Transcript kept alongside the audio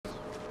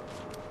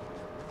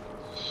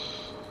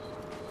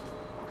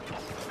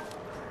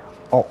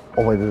Oh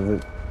wait,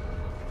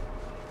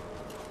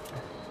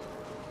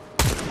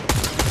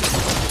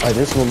 Alright,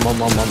 this one,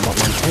 my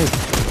tank.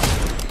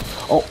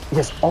 Oh,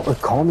 yes,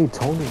 call me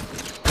Tony.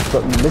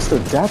 But Mr.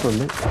 Dapper,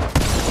 man.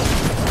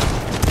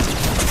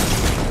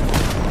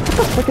 What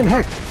the freaking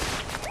heck?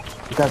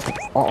 You guys,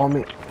 on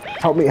me.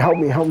 Help me.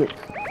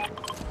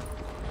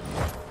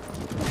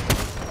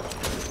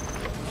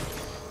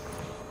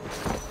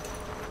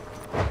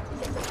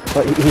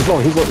 But he's low,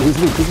 he's weak.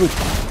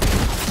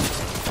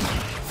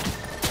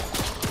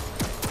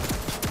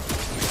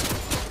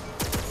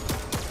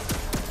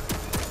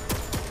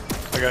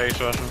 I got you,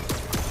 Sebastian.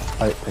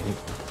 Alright, thank you.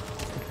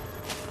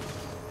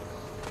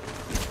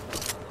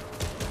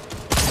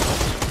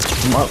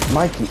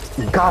 Mikey,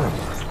 you got him.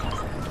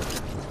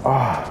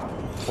 Ah,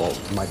 well,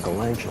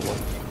 Michelangelo.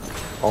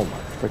 Oh my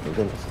freaking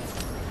goodness.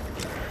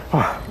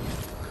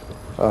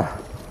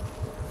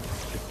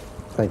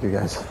 Thank you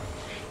guys.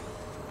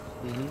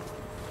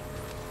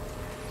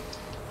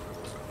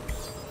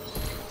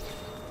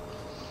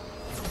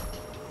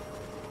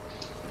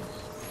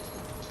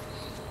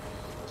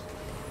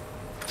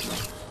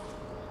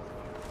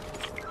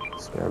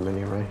 Spare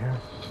mini right here.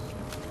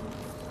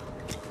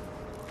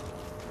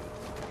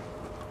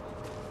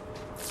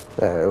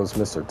 Yeah, it was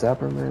Mr.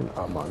 Dapperman,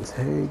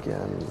 Montag,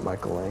 and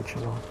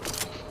Michelangelo.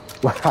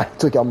 I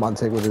took out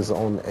Montag with his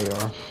own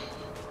AR.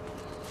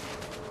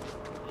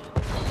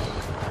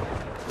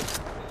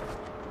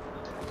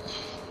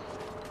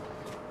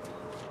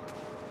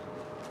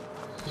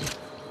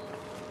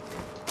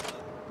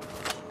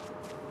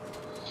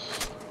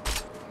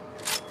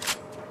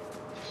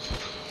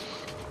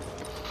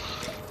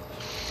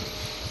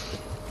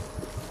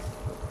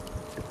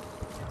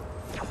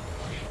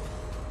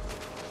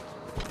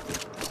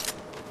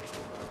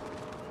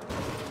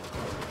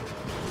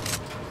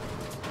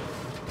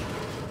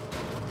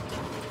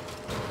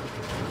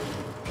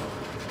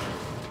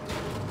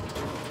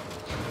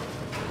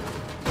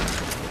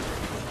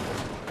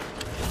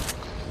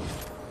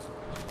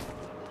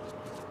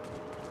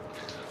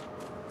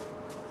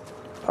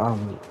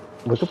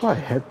 We could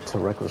probably head to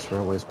Reckless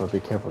Railways, but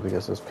be careful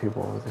because there's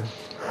people over there.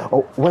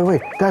 Oh,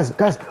 wait, guys!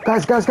 I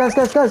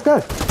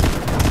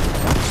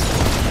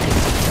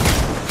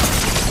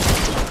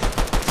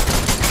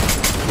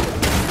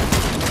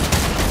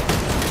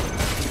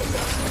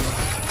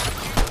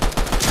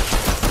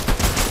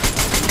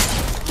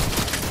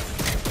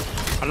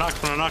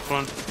knocked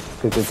one.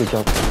 Good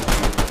job.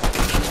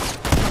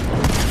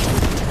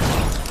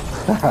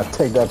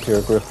 Take that,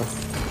 Pure Griffin.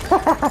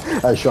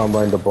 I shot him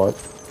right in the butt.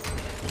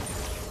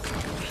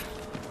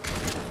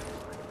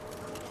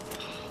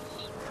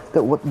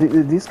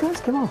 These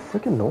guys came out of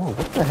freaking nowhere.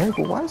 What the heck?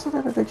 Why is it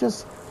that they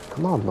just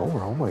come out of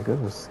nowhere? Oh my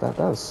goodness, that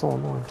is so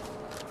annoying.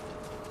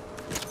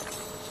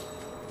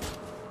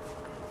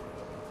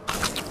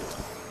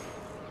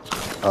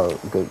 Oh,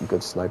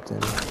 good snipe team.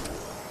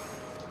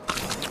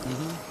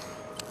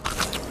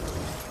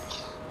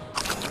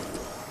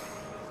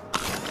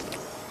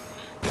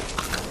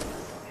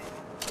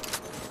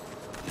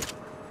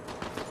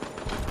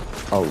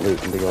 Oh,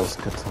 Leo's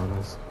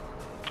katanas.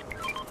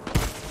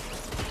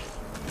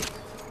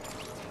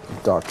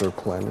 Dr.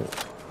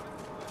 Planet.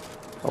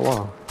 Oh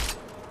wow.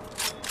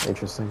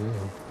 Interesting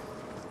name.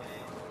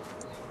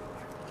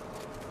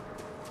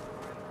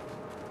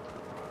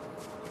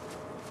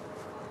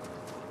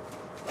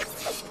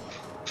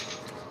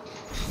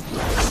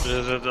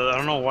 I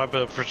don't know why,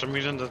 but for some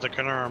reason that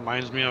kind of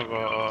reminds me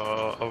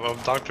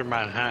of Dr.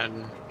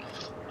 Manhattan.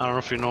 I don't know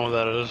if you know who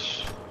that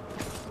is.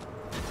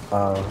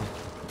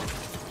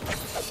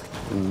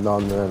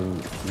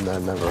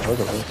 Never heard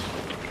of it.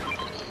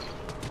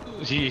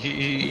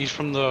 He's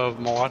from the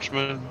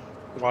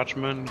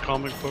Watchmen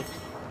comic book.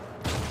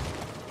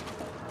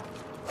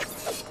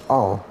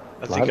 Oh,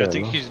 I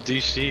think he's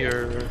DC,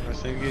 or I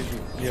think he's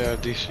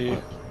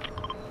DC.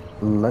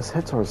 Let's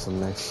head towards the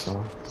next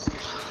zone.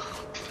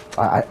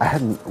 I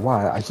hadn't.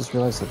 Why? I just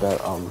realized that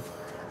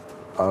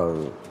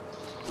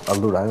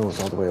Loot Island was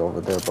all the way over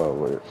there,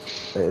 but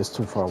it's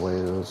too far away.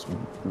 It's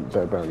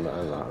better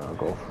not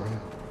go for it.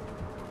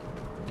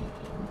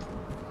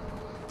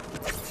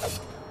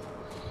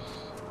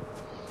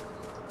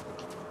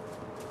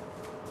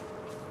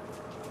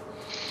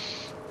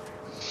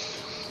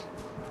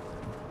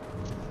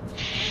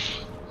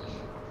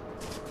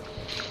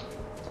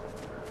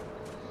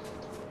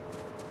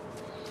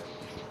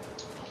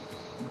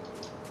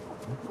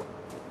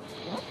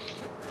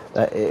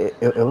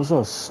 It was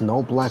a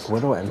Snow Black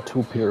Widow and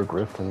 2 Pure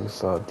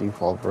Griffins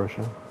default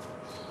version.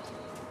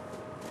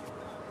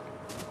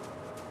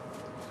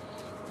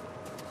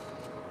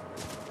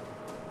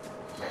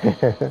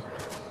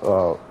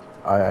 Well,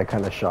 I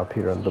kind of shot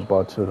Peter in the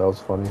butt too. That was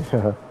funny.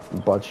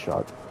 Butt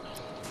shot.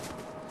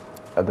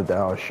 At the day,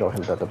 I'll show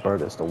him that the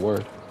bird is the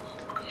word.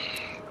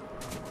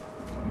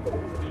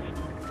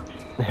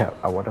 Yeah,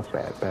 I want a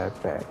bad.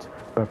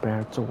 The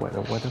bird's a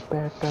winner, what a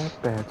bad.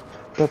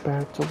 The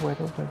bird's a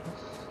winner.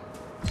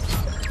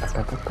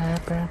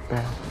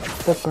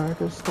 The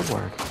bird is the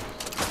word.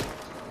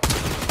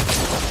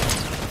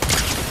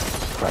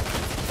 Crap.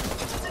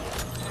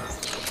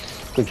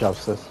 Good job,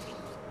 sis.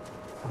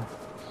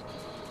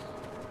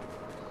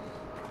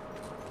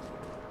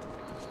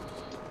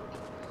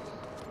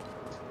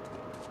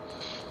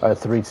 Alright,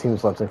 3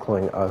 teams left,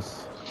 including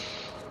us.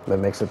 That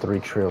makes it 3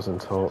 trios in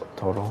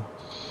total.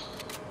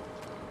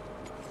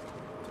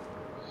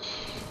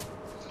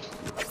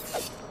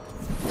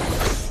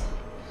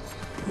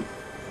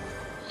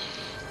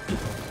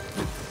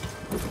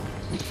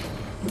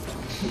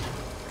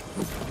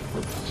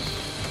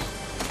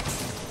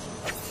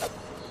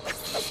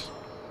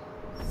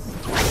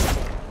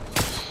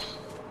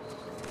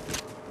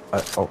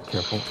 Oh,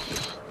 careful.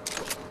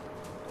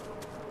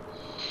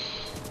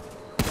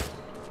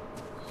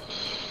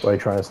 Why are you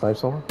trying to snipe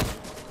someone?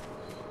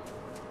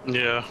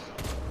 Yeah.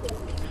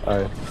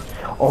 Alright.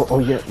 Oh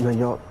yeah, no,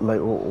 y'all, like,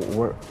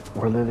 we're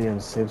literally in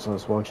safe zone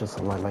as well, just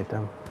to light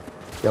them.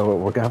 Yeah,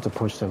 we're gonna have to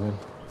push them in.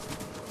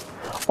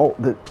 Oh,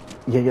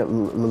 yeah,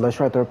 let's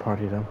try third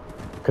party then.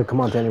 Come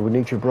on, Danny, we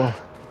need you, bro.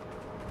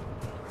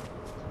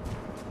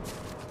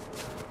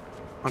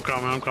 I'm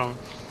coming.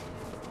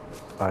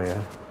 Oh,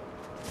 yeah.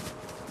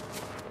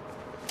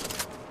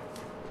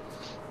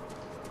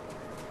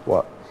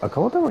 What? A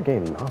couple of them are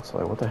getting nuts,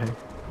 like, what the heck?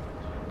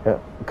 Yeah,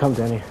 come,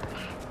 Danny.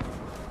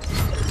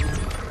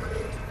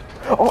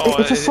 Oh,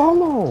 it's a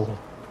solo!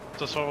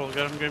 It's a solo,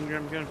 get him.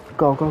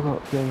 Go.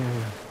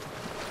 Yeah.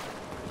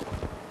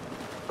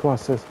 Come on,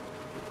 sis.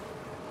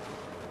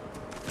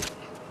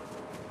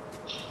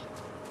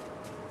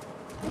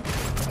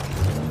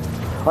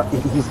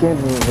 He's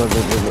getting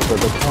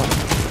the car.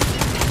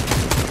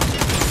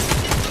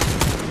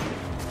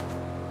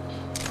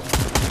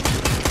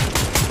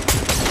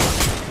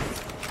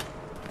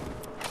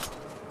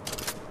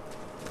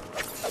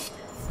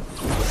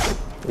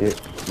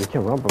 You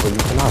can run, but you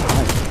cannot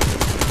hide.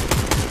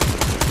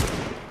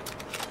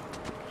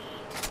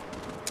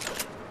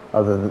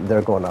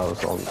 They're going out of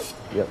zone.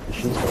 Yep,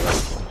 she's going out of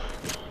zone.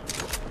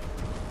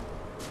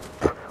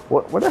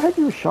 Where the heck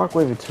are you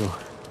shockwaving to?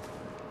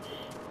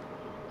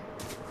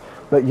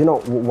 But you know,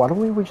 why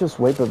don't we just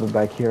wait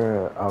back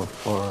here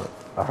for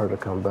her to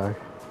come back?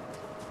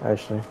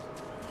 Actually,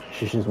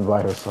 she's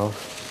by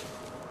herself.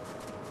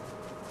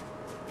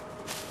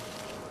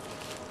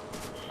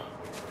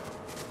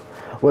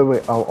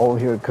 Wait. Oh,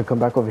 here, come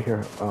back over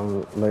here.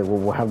 Like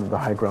we'll have the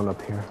high ground up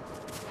here.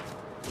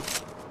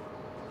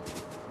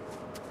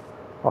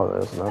 Oh,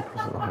 there's another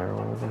person higher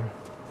over there.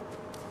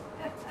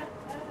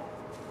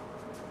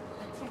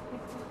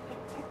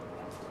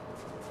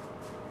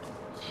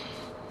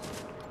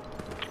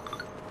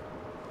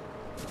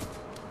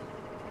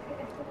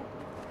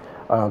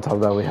 On top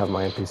of that, we have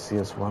my NPC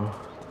as well.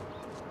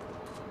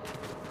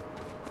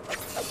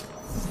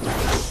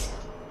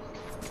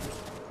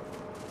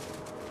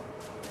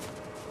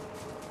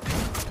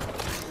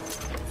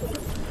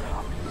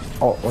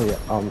 Oh yeah.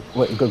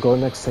 Wait. Go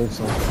next safe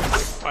zone.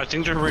 I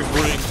think they're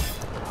rebooting.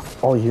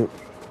 Oh, you.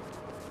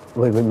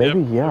 Wait. Maybe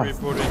yep, yeah.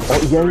 Rebooting.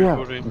 Oh yeah.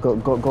 Rebooting.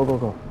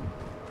 Go.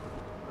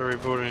 They're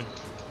rebooting.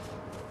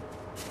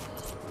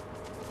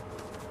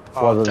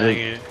 Well, Oh, dang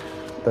it.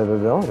 They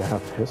don't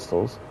have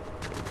pistols.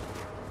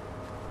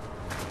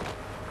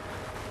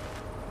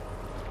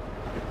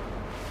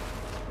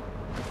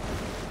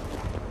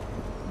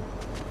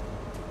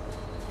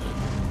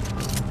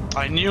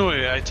 I knew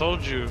it, I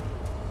told you.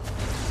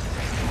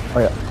 Oh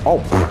yeah. Oh,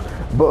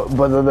 but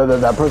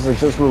that person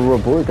just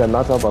rebooted, got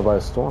knocked out by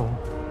a storm.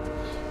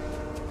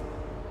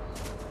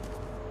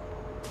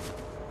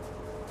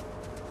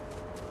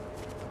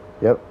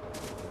 Yep.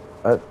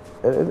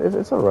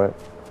 It's alright.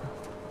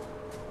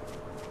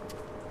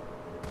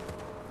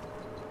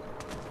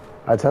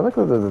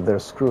 Technically they're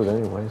screwed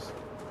anyways.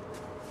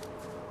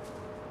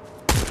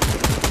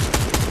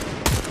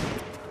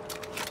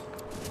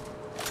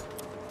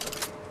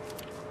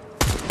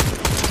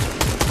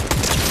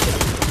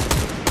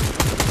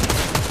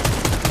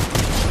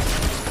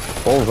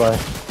 Bullseye.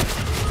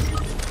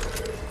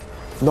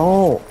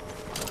 No.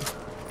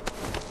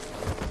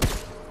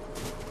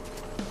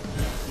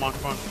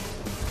 Come on.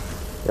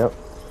 Yep.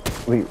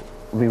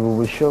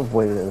 We should have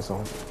waited in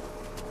zone.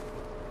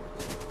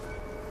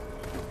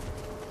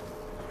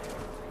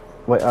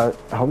 Wait,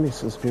 how many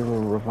speed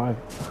will revive?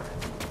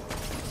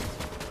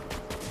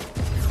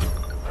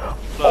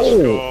 Let's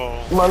go.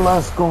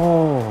 Let's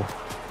go.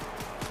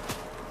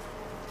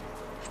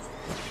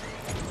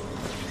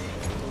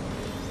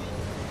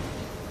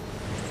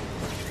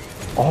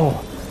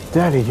 Oh,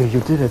 Daddy, you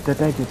did it.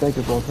 Thank you,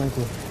 bro. Thank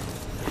you.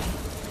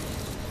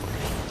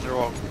 You're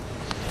welcome.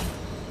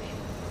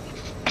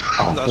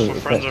 Oh, that's what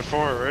friends are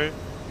for, right?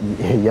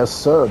 Yes,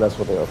 sir. That's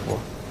what they are for.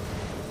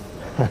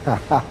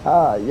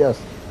 Yes,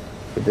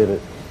 we did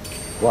it.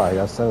 Wow, I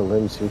got 7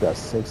 limbs. You got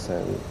 6,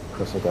 and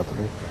Crystal got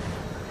 3.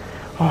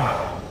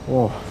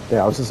 Oh,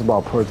 yeah. I was just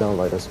about to pour down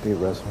like a speed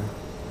wrestler.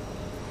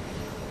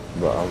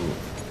 But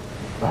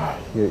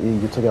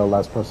you took out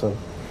last person.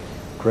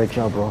 Great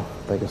job, bro.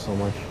 Thank you so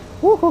much.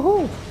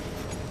 Woohoo!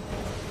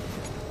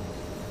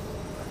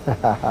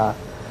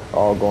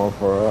 All going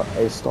for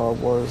a Star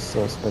Wars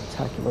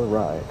spectacular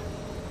ride.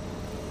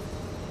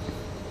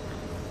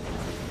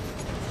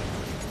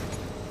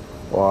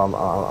 Well,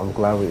 I'm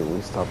glad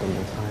we stopped them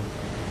in time.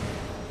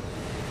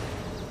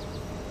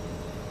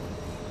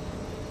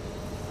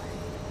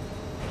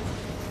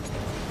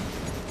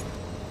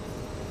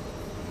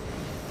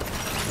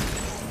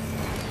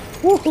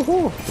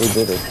 Woo-hoo-hoo! We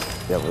did it.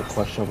 Yeah, we're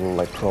questionable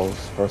like pros.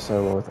 First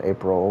ever with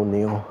April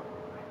O'Neil.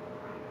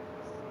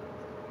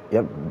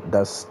 Yep,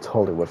 that's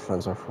totally what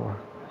friends are for.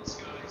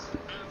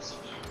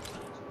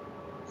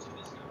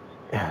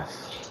 Yes.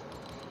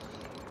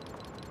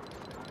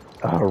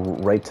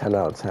 Rate 10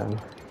 out of 10.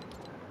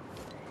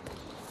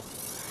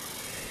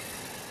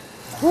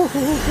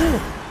 Woo-hoo-hoo-hoo!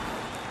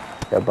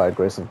 Yeah, by the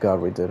grace of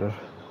God, we did it.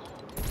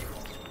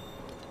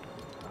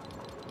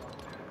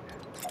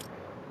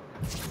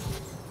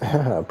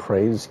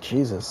 Praise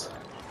Jesus.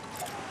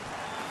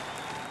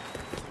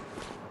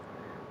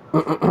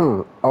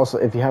 Also,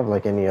 if you have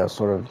like any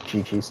sort of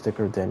GG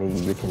sticker, Danny,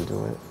 you can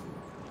do it.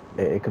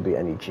 It could be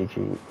any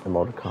GG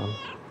emoticon.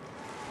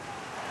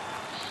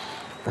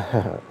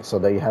 So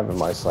there you have it,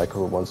 my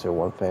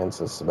Cycler101 fans.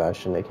 This is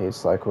Sebastian, aka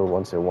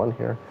Cycler101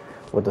 here,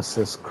 with the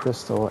sis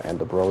Crystal and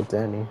the bro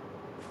Danny.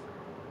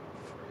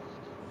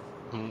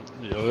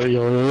 Yo, yo,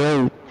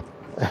 yo,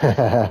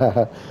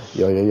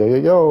 Yo, yo, yo, yo,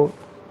 yo.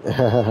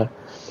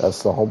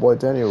 That's the homeboy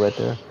Danny right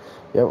there.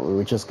 Yep,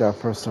 we just got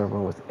first server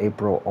with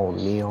April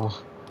O'Neil.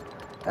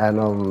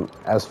 And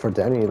as for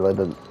Danny, like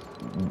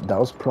that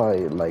was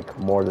probably like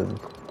more than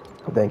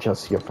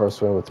just your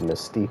first win with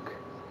Mystique.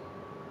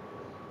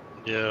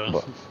 yeah.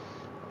 But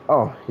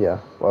oh yeah,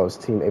 well it was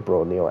Team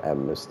April O'Neil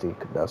and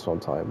Mystique. That's what I'm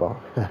talking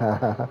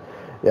about.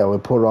 Yeah, we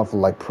pulled off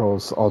like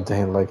pros all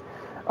day. And, like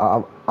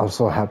I'm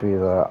so happy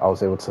that I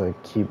was able to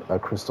keep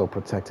Crystal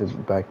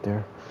protected back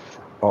there,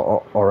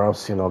 or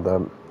else you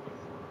know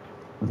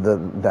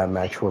that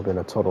match would have been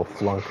a total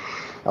flunk.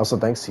 Also,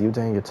 thanks to you,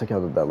 Dan, you took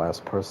out that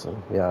last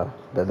person. Yeah,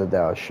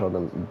 that showed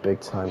them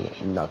big time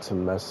not to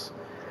mess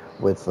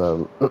with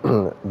the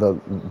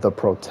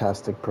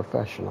protastic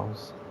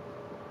professionals.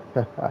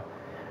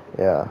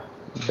 Yeah,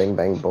 bang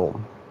bang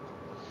boom.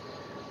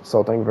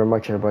 So thank you very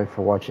much everybody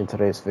for watching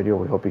today's video.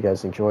 We hope you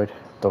guys enjoyed.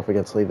 Don't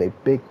forget to leave a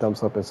big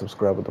thumbs up and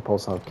subscribe with the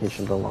post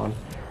notification bell on.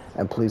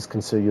 And please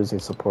consider using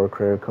support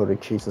creator code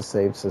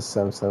CheeseSaves is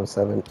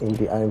 777 in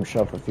the item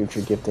shop for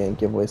future gifting and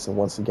giveaways. And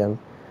once again,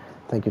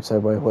 thank you to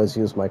everybody who has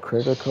used my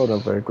creator code.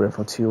 I'm very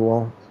grateful to you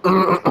all.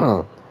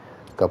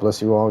 God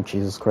bless you all.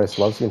 Jesus Christ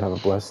loves you and have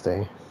a blessed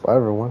day. Bye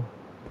everyone.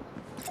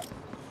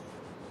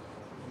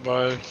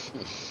 Bye.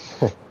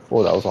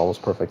 Oh, that was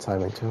almost perfect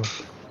timing too.